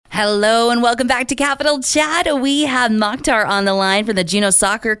Hello and welcome back to Capital Chat. We have Mokhtar on the line from the Juneau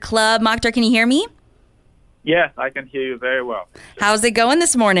Soccer Club. Mokhtar, can you hear me? Yes, I can hear you very well. How's it going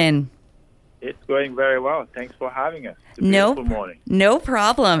this morning? It's going very well. Thanks for having us. It's a beautiful morning. No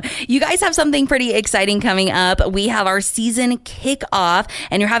problem. You guys have something pretty exciting coming up. We have our season kickoff,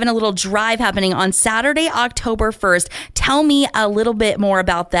 and you're having a little drive happening on Saturday, October 1st. Tell me a little bit more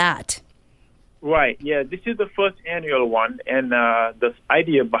about that. Right. Yeah, this is the first annual one, and the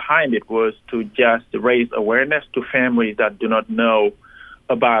idea behind it was to just raise awareness to families that do not know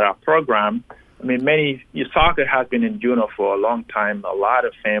about our program. I mean, soccer has been in Juneau for a long time. A lot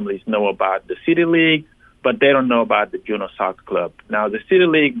of families know about the City League, but they don't know about the Juneau Soccer Club. Now, the City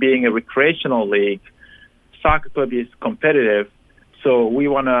League being a recreational league, soccer club is competitive, so we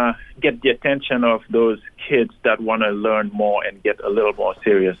want to get the attention of those kids that want to learn more and get a little more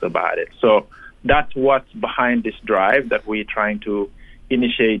serious about it. So that's what's behind this drive that we're trying to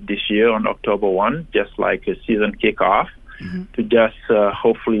initiate this year on October 1, just like a season kickoff, to just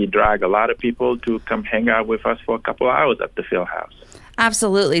hopefully drag a lot of people to come hang out with us for a couple of hours at the field house.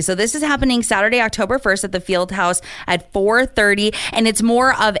 Absolutely. So this is happening Saturday, October 1st at the field house at 4:30, and it's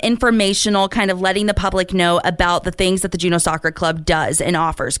more of informational, kind of letting the public know about the things that the Juneau Soccer Club does and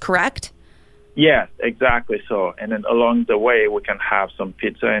offers, correct? Yes, exactly so. And then along the way, we can have some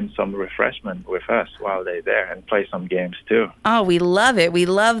pizza and some refreshment with us while they're there and play some games too. Oh, we love it. We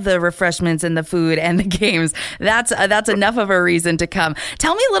love the refreshments and the food and the games. That's enough of a reason to come.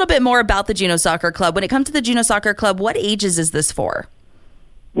 Tell me a little bit more about the Juneau Soccer Club. When it comes to the Juneau Soccer Club, what ages is this for?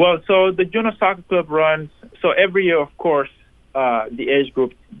 Well, so the Juneau Soccer Club runs, so every year, of course, the age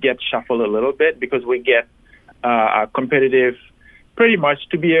group gets shuffled a little bit because we get a competitive. Pretty much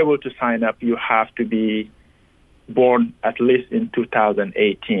to be able to sign up, you have to be born at least in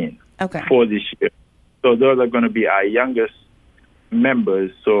 2018 for this year. So those are going to be our youngest members.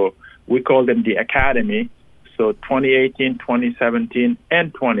 So we call them the Academy. So 2018, 2017,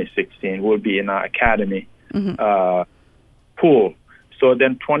 and 2016 will be in our Academy pool. So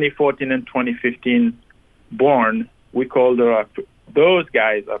then 2014 and 2015 born, we call those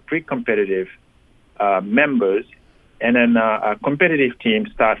guys are pre-competitive members. And then a competitive team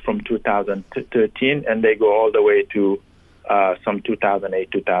start from 2013, and they go all the way to some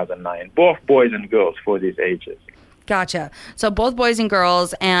 2008, 2009. Both boys and girls for these ages. Gotcha. So both boys and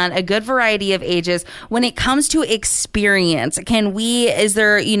girls and a good variety of ages. When it comes to experience, are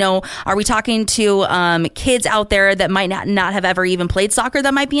we talking to kids out there that might not have ever even played soccer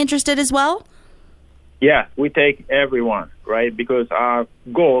that might be interested as well? Yeah, we take everyone, right? Because our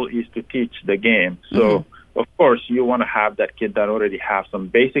goal is to teach the game. So, of course, you want to have that kid that already have some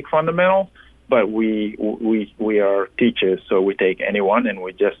basic fundamentals, but we are teachers, so we take anyone, and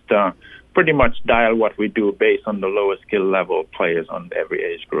we just pretty much dial what we do based on the lowest skill level players on every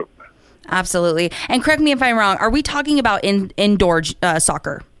age group. Absolutely. And correct me if I'm wrong, are we talking about indoor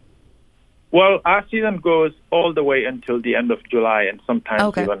soccer? Well, our season goes all the way until the end of July and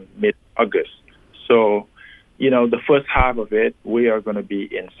sometimes even mid-August. So, the first half of it, we are going to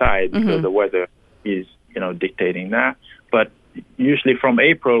be inside because the weather is, dictating that. But usually from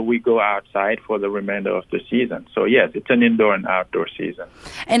April, we go outside for the remainder of the season. So, yes, it's an indoor and outdoor season.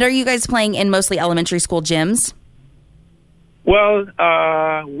 And are you guys playing in mostly elementary school gyms? Well,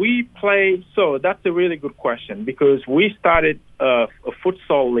 we play, so that's a really good question because we started a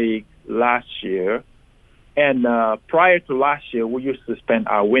futsal league last year. And prior to last year, we used to spend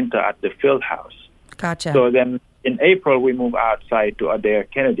our winter at the field house. Gotcha. So then in April, we moved outside to Adair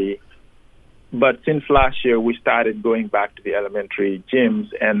Kennedy. But since last year, we started going back to the elementary gyms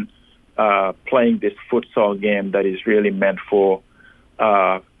and playing this futsal game that is really meant for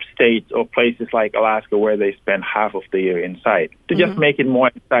states or places like Alaska where they spend half of the year inside. To just make it more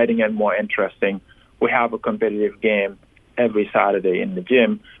exciting and more interesting, we have a competitive game every Saturday in the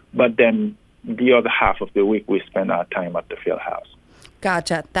gym, but then the other half of the week we spend our time at the field house.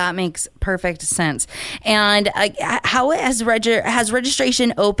 Gotcha. That makes perfect sense. And how has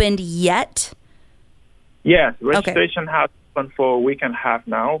registration opened yet? Yes, registration has opened for a week and a half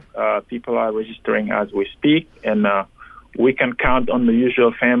now. People are registering as we speak, and we can count on the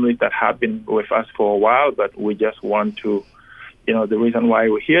usual families that have been with us for a while, but we just want to, the reason why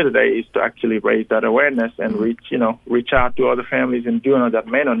we're here today is to actually raise that awareness and reach out to other families in Juneau that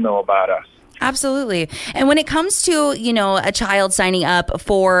may not know about us. Absolutely. And when it comes to, a child signing up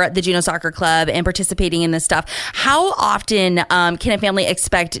for the Juneau Soccer Club and participating in this stuff, how often can a family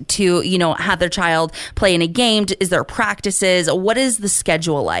expect to, have their child play in a game? Is there practices? What is the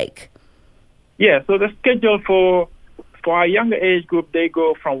schedule like? Yeah, so the schedule for our younger age group, they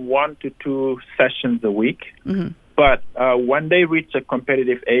go from 1 to 2 sessions a week. But But when they reach the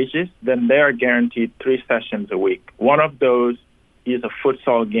competitive ages, then they are guaranteed 3 sessions a week. One of those is a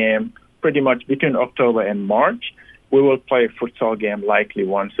futsal game pretty much between October and March. We will play a futsal game likely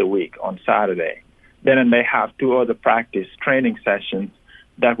once a week on Saturday. Then they have 2 other practice training sessions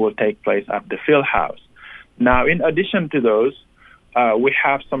that will take place at the field house. Now, in addition to those, we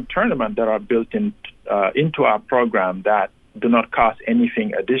have some tournaments that are built into our program that do not cost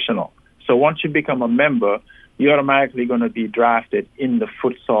anything additional. So once you become a member, you're automatically going to be drafted in the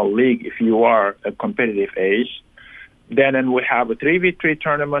futsal league if you are a competitive age. Then we have a 3v3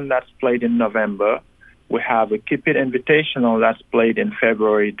 tournament that's played in November. We have a Keep It Invitational that's played in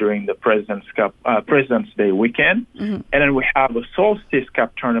February during the President's Day weekend. Mm-hmm. And then we have a Solstice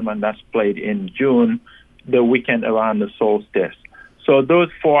Cup tournament that's played in June, the weekend around the solstice. So those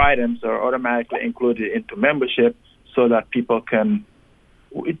 4 items are automatically included into membership so that people can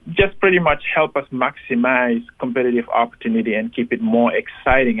just pretty much help us maximize competitive opportunity and keep it more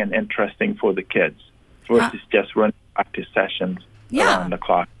exciting and interesting for the kids versus just running practice sessions around the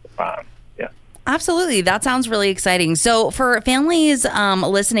clock. Absolutely. That sounds really exciting. So for families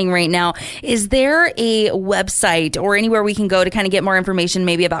listening right now, is there a website or anywhere we can go to kind of get more information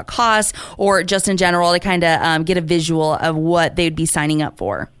maybe about costs or just in general to kind of get a visual of what they'd be signing up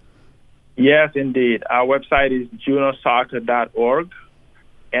for? Yes, indeed. Our website is junosoccer.org,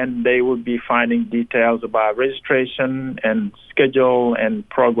 and they will be finding details about registration and schedule and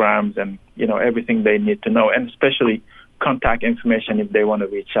programs and, everything they need to know, and especially contact information if they want to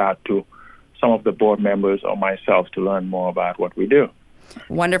reach out to some of the board members or myself to learn more about what we do.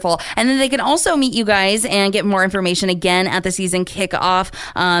 Wonderful. And then they can also meet you guys and get more information again at the season kickoff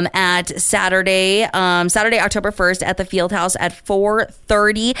at Saturday, October 1st at the Fieldhouse at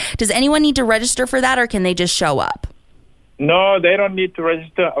 4:30. Does anyone need to register for that, or can they just show up? No, they don't need to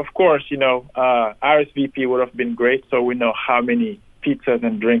register. Of course, RSVP would have been great so we know how many pizzas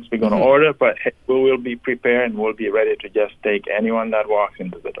and drinks we're going to order, but we will be prepared and we'll be ready to just take anyone that walks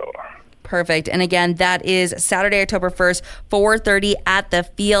into the door. Perfect. And again, that is Saturday, October 1st, 4:30 at the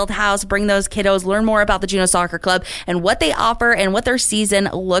Field House. Bring those kiddos, learn more about the Juneau Soccer Club and what they offer and what their season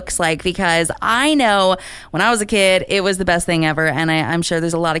looks like, because I know when I was a kid, it was the best thing ever. And I'm sure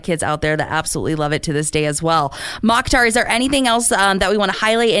there's a lot of kids out there that absolutely love it to this day as well. Mokhtar, is there anything else that we want to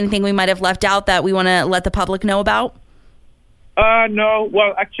highlight? Anything we might have left out that we want to let the public know about? No.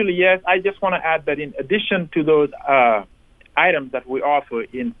 Well, actually, yes. I just want to add that in addition to those items that we offer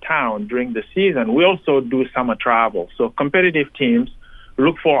in town during the season, we also do summer travel. So competitive teams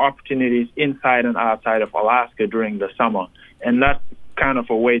look for opportunities inside and outside of Alaska during the summer, and that's kind of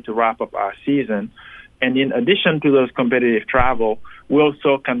a way to wrap up our season. And in addition to those competitive travel, we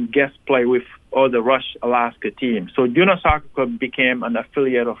also can guest play with other Rush Alaska teams. So Juneau Soccer Club became an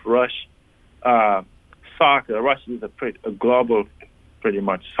affiliate of Rush Soccer. Rush is a global, pretty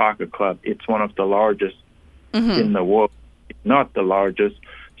much, soccer club. It's one of the largest in the world, not the largest.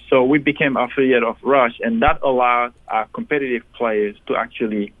 So we became affiliate of Rush, and that allows our competitive players to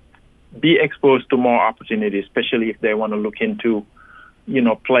actually be exposed to more opportunities, especially if they want to look into,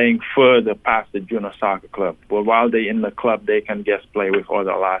 playing further past the Juneau Soccer Club. But while they're in the club, they can guest play with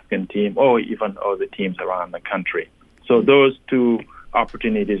other Alaskan teams or even other teams around the country. So those 2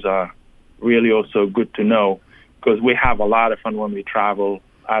 opportunities are really also good to know, because we have a lot of fun when we travel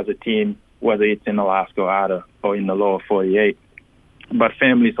as a team, whether it's in Alaska or in the lower 48. But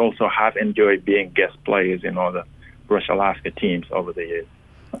families also have enjoyed being guest players in other Rush Alaska teams over the years.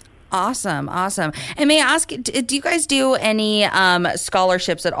 Awesome. And may I ask, do you guys do any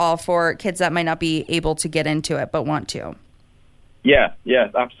scholarships at all for kids that might not be able to get into it but want to? Yes,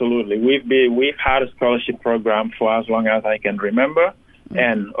 absolutely. We've had a scholarship program for as long as I can remember.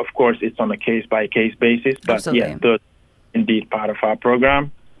 And, of course, it's on a case-by-case basis. But, absolutely. Yes, that's indeed part of our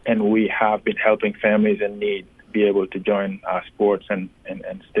program. And we have been helping families in need be able to join our sports and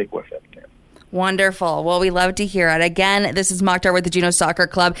stick with it. Yeah. Wonderful. Well, we love to hear it. Again, this is Mokhtar with the Juneau Soccer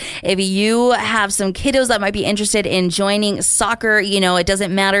Club. If you have some kiddos that might be interested in joining soccer, it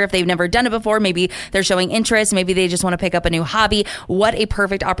doesn't matter if they've never done it before. Maybe they're showing interest. Maybe they just want to pick up a new hobby. What a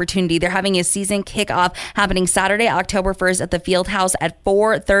perfect opportunity. They're having a season kickoff happening Saturday, October 1st at the Field House at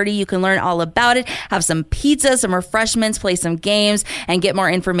 4:30. You can learn all about it, have some pizza, some refreshments, play some games, and get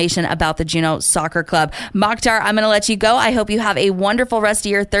more information about the Juneau Soccer Club. Mokhtar, I'm going to let you go. I hope you have a wonderful rest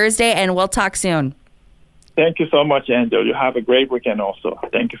of your Thursday, and we'll talk soon. Thank you so much, Angel. You have a great weekend also.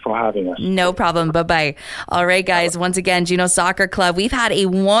 Thank you for having us. No problem. Bye-bye. All right, guys. Once again, Juneau Soccer Club. We've had a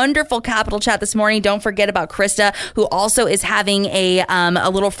wonderful Capital Chat this morning. Don't forget about Krista, who also is having a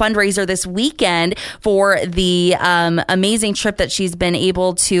little fundraiser this weekend for the amazing trip that she's been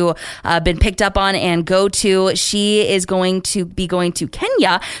able to been picked up on and go to. She is going to be going to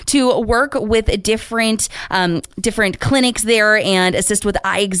Kenya to work with different clinics there and assist with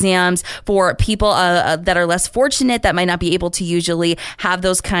eye exams for people that are less fortunate, that might not be able to usually have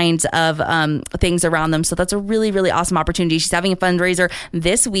those kinds of things around them. So that's a really, really awesome opportunity. She's having a fundraiser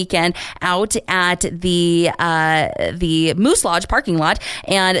this weekend out at the Moose Lodge parking lot,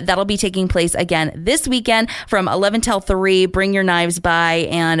 and that'll be taking place again this weekend from 11 till 3. Bring your knives by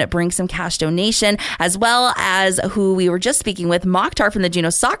and bring some cash donation, as well as who we were just speaking with, Mokhtar from the Juneau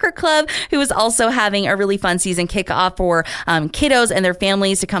Soccer Club, who is also having a really fun season kickoff for kiddos and their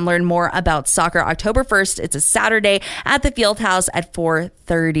families to come learn more about soccer. October 1st, it's a Saturday at the Field House at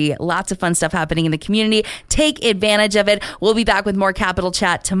 4:30. Lots of fun stuff happening in the community. Take advantage of it. We'll be back with more Capital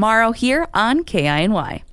Chat tomorrow here on KINY.